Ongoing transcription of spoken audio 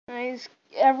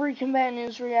every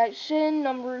combatant's reaction.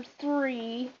 Number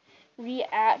 3,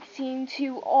 reacting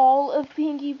to all of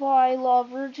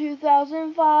PinkiePieLover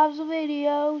 2005's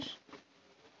videos.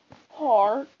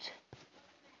 Part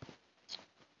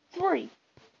 3.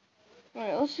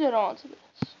 Alright, let's get on to this.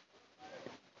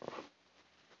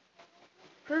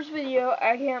 First video,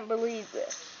 I can't believe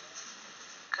this.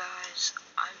 Guys,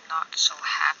 I'm not so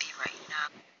happy right now.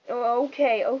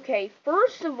 Okay.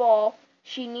 First of all,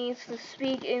 she needs to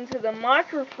speak into the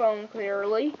microphone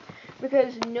clearly,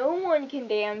 because no one can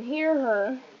damn hear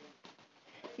her.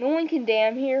 No one can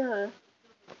damn hear her.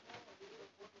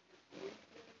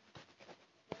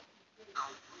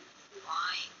 Oh,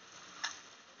 why?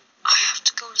 I have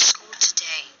to go to school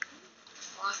today.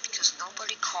 Why? Because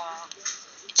nobody called.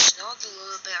 It snowed a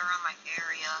little bit around my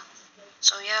area.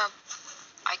 So yeah,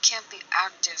 I can't be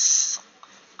active.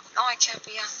 No, I can't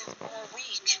be active all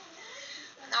week.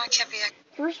 No, I can't be active.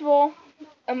 First of all,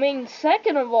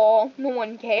 second of all, no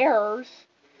one cares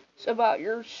about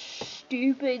your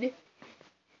stupid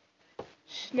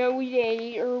snowy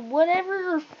day or whatever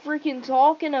you're freaking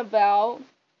talking about.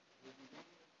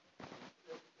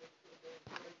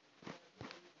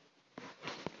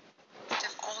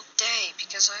 All day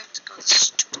because I have to go to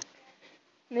school.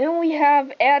 Then we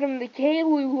have Adam the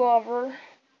Kalu lover.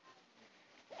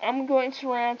 I'm going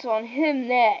to rant on him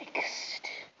next.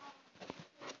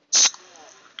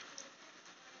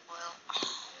 Well,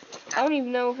 I don't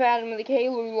even know if Adam the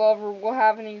Kalu lover will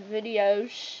have any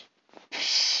videos.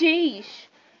 Sheesh.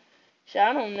 So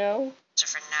I don't know.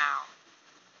 For now.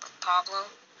 But Pablo,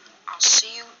 I'll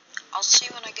see you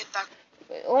when I get back.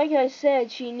 Like I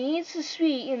said, she needs to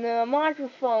speak in the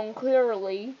microphone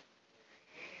clearly.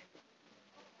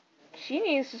 She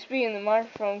needs to speak in the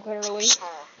microphone clearly.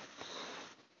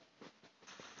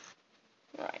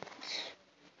 Right.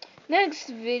 Next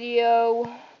video,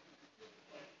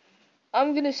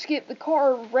 I'm gonna skip the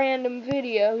car random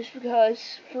videos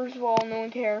because, first of all, no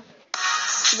one cares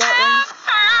about them.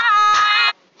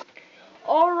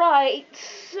 Alright,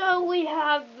 so we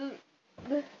have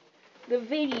the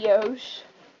videos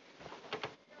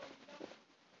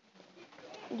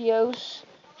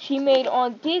she made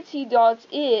on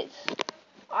Ditty.it.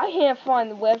 I can't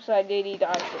find the website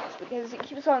Ditty.it because it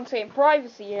keeps on saying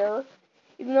privacy error,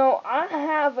 even though I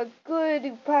have a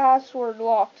good password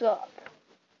locked up.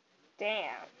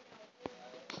 Damn.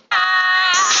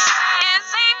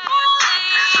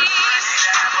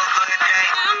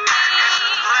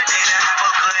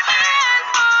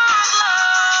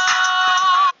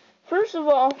 First of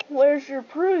all, where's your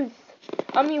proof?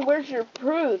 Where's your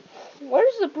proof?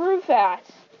 Where's the proof at?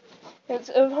 It's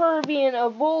of her being a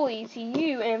bully to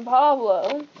you and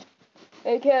Pablo.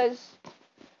 Because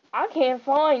I can't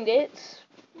find it.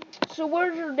 So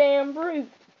where's your damn proof?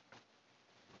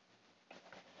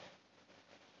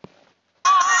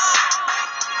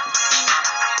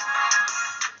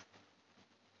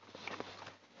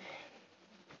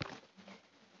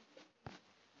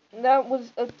 That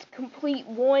was a complete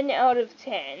 1 out of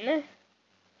 10.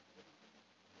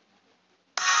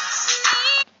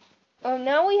 Oh,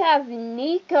 now we have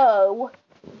Nico.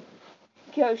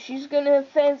 Because she's gonna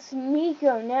offend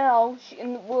Nico now.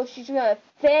 She's gonna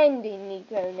offend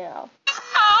Nico now.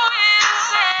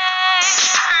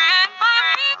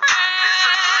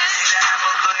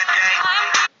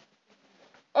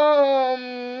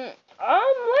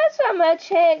 Last time I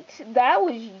checked, that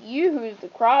was you who's the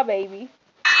crybaby.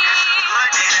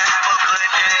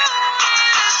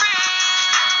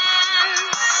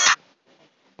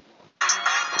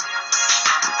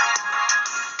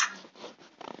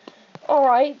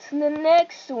 Alright, the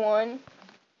next one.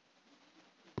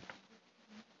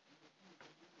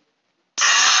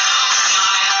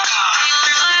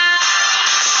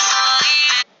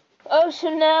 Oh, so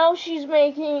now she's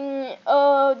making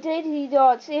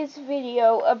Ditty.it's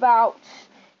video about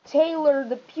Taylor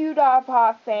the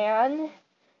PewDiePie fan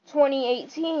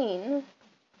 2018.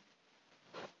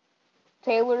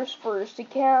 Taylor's first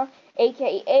account,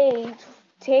 aka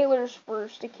Taylor's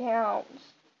first account.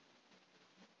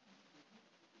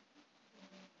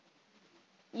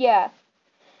 Yeah,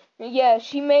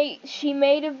 she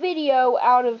made a video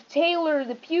out of Taylor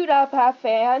the PewDiePie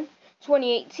fan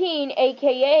 2018,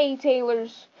 aka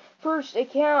Taylor's first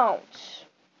account.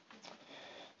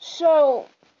 So,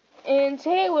 and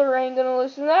Taylor ain't gonna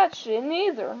listen to that shit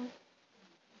neither.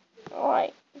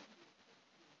 Alright.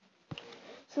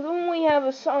 So then we have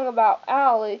a song about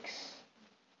Alex.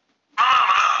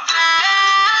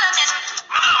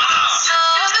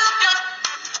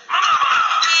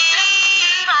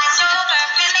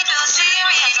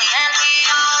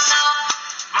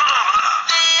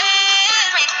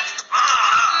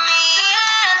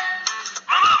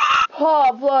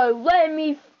 Pablo, let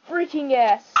me freaking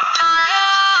guess.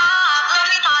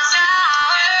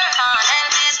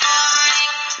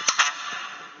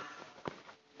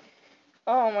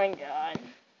 Oh my god.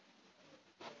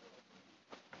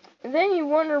 And then you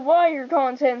wonder why your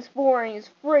content's boring as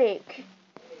frick.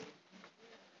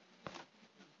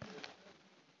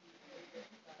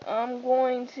 I'm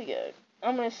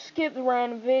gonna skip the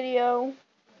random video.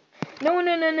 No.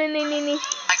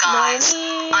 Hi guys,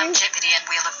 I'm Jeopardy and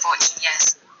Wheel of Fortune,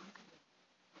 yes.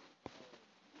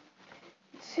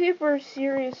 Super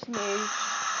serious news.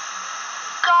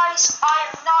 Guys, I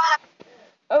am not...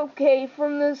 Okay,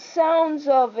 from the sounds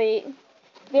of it,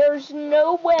 there's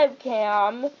no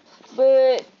webcam,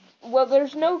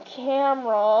 there's no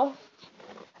camera,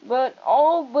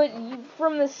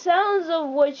 from the sounds of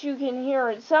what you can hear,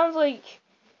 it sounds like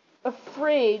a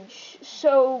fridge.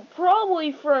 So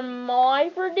probably from my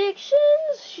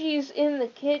predictions, she's in the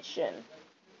kitchen.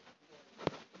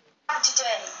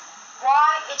 Today.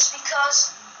 Why? It's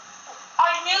because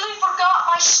I nearly forgot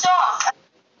my stuff.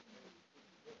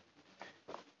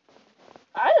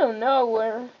 I don't know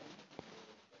where.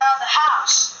 The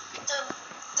house. The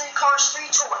Cars 3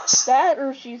 toys. That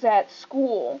or she's at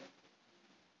school.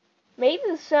 Maybe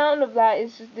the sound of that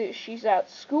is that she's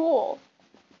at school.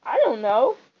 I don't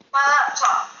know. My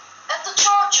laptop. And the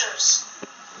chargers.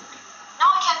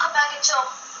 Now I can't come back until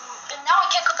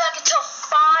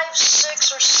 5,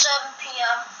 6, or 7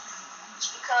 p.m.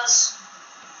 It's because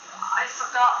I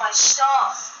forgot my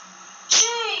stuff.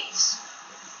 Jeez!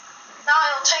 Now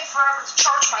it'll take forever to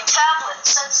charge my tablet,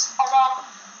 since along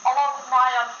with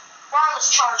my wireless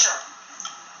charger.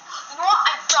 You know what?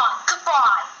 I'm done.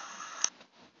 Goodbye.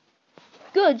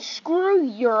 Good, screw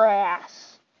your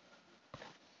ass.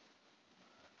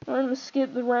 I'm gonna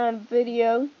skip the random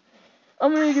video.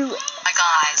 I'm gonna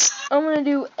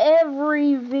do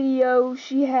every video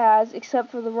she has except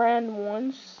for the random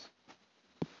ones.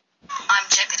 I'm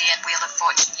Jeopardy and Wheel of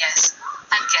Fortune, yes.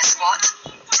 And guess what?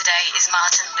 Today is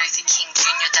Martin Luther King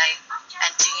Jr. Day.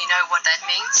 And do you know what that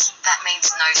means? That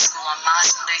means no school on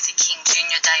Martin Luther King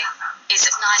Jr. Day. Is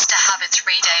it nice to have a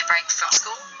 3-day break from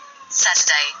school?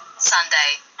 Saturday,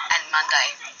 Sunday, and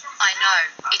Monday. I know,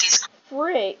 it is...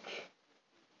 Frick.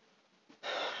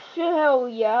 Hell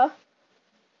yeah.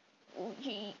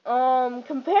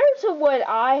 Compared to what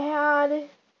I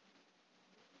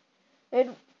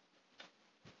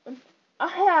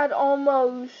had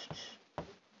almost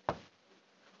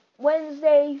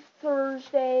Wednesday,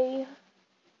 Thursday,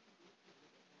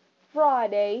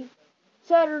 Friday,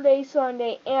 Saturday,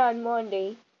 Sunday, and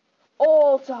Monday,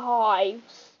 all to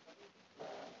hives.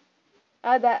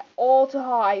 I had that all to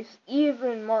hives,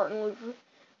 even Martin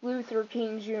Luther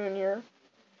King Jr.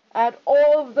 I had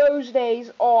all of those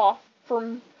days off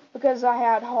because I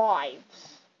had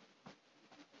hives.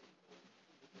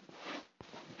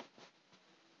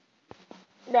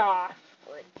 Nah,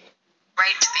 frick.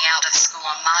 Great to be out of school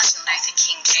on Martin Luther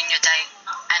King Jr. Day,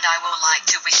 and I would like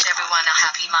to wish everyone a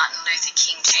happy Martin Luther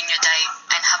King Jr. Day,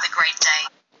 and have a great day.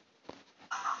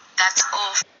 That's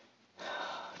all.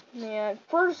 Man,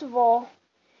 first of all,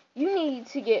 you need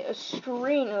to get a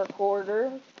screen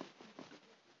recorder.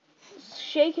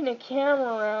 Shaking a camera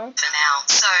around. For now.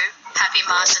 So, happy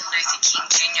Martin Luther King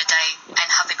Jr. Day, and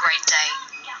have a great day.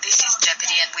 This is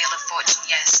Jeopardy and Wheel of Fortune,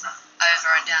 yes.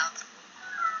 Over and out.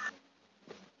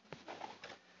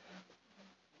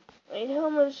 Wait, how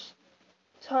much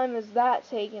time is that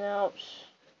taking out?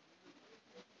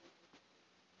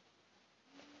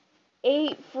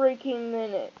 8 freaking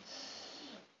minutes.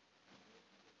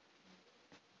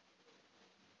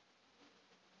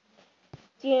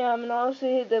 Damn, and I also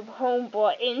hit the home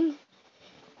button.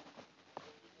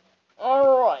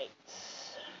 Alright.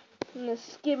 I'm gonna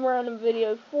skip random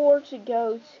video 4 to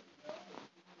go to.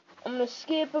 I'm gonna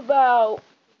skip about...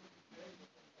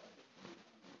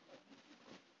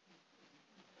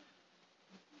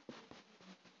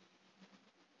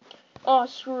 Oh,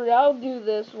 screw it, I'll do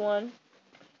this one.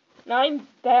 Now, I'm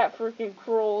that freaking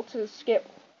cruel to skip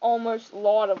almost a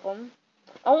lot of them.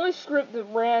 I only skipped the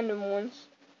random ones,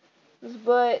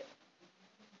 but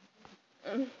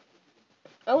I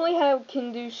only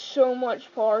can do so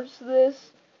much parts of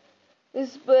this.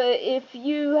 But if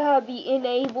you have the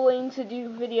enabling to do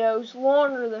videos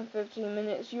longer than 15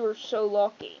 minutes, you are so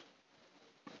lucky.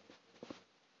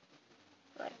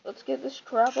 Alright, let's get this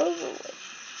crap over with.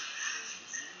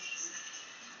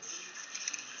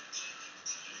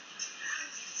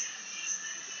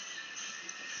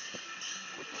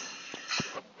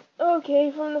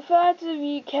 Okay, from the fact of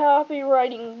you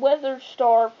copywriting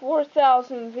WeatherStar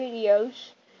 4000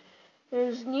 videos,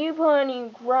 there's new planning,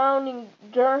 grounding,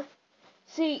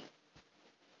 see,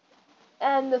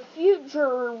 and the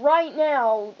future right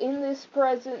now, in this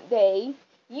present day,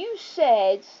 you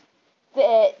said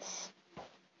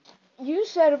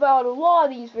about a lot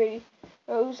of these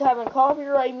videos having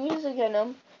copyright music in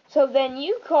them. So then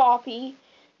you copy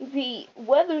the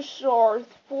Weather Star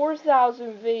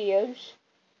 4000 videos,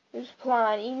 his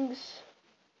plannings.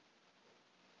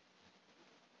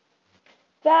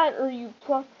 That, or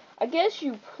I guess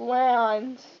you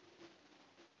planned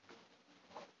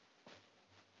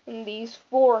these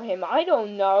for him. I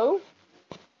don't know.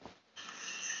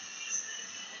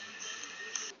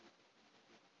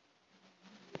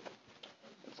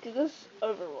 Let's get this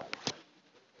over with.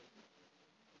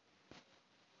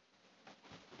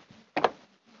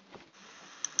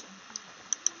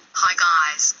 Hi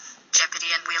guys, Jeopardy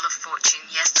and Wheel of Fortune.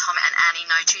 Yes, Tom and Annie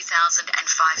know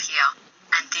 2005 here.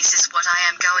 And this is what I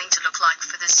am going to look like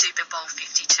for the Super Bowl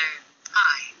 52.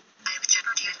 Hi, I am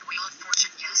Jeopardy and Wheel of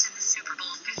Fortune. Yes, in the Super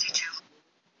Bowl 52.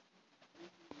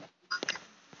 Look,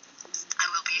 I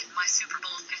will be in my Super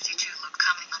Bowl 52 look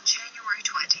coming on January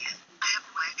 20th. I have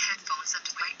white headphones and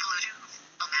white Bluetooth,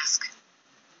 a mask,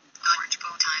 orange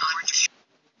bow tie, orange shirt.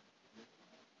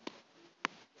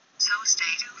 So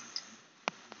stay tuned.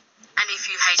 And if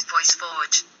you hate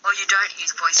VoiceForge, or you don't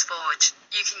use VoiceForge,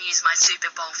 you can use my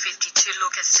Super Bowl 52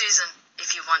 look as Susan,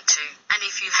 if you want to. And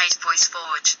if you hate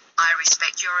VoiceForge, I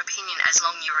respect your opinion as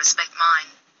long you respect mine.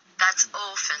 That's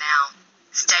all for now.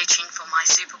 Stay tuned for my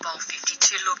Super Bowl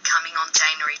 52 look coming on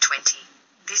January 20.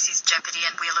 This is Jeopardy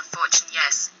and Wheel of Fortune,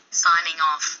 yes, signing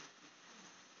off.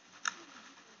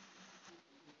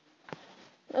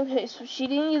 Okay, so she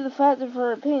didn't give the fact of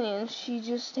her opinion, she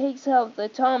just takes out the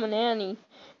Tom and Annie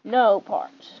no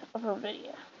part of her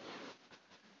video.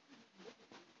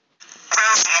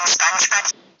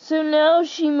 So now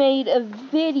she made a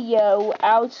video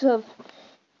out of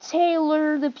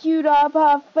Taylor the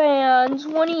PewDiePie fan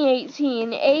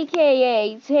 2018,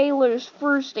 aka Taylor's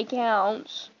first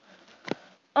account.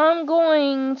 I'm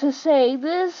going to say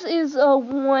this is a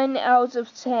 1 out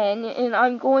of 10, and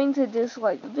I'm going to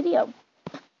dislike the video.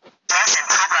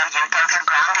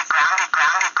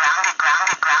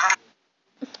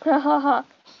 Hahaha.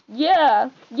 Yeah,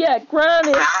 ground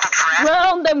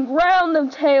them,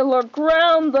 Taylor,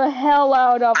 ground the hell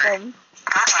out of them.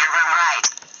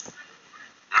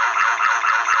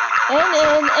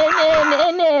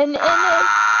 And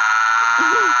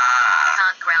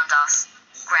Can't ground us.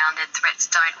 Grounded threats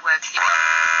don't work here.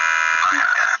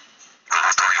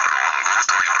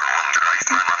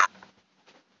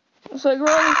 So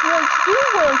grounded threats do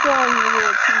work on you,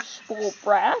 little two spoiled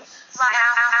brats.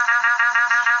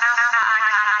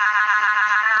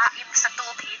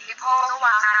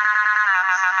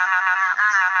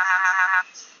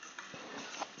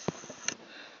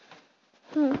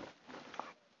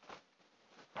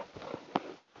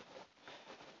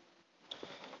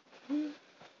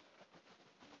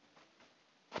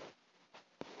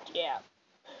 Yeah.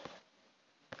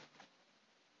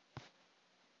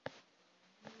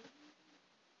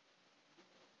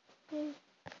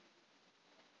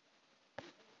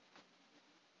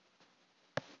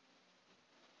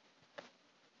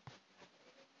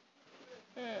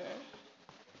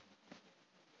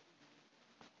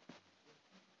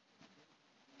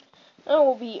 That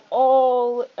will be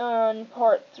all on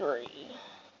part 3.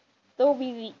 That will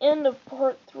be the end of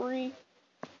part 3.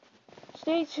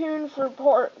 Stay tuned for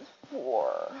part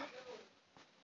 4.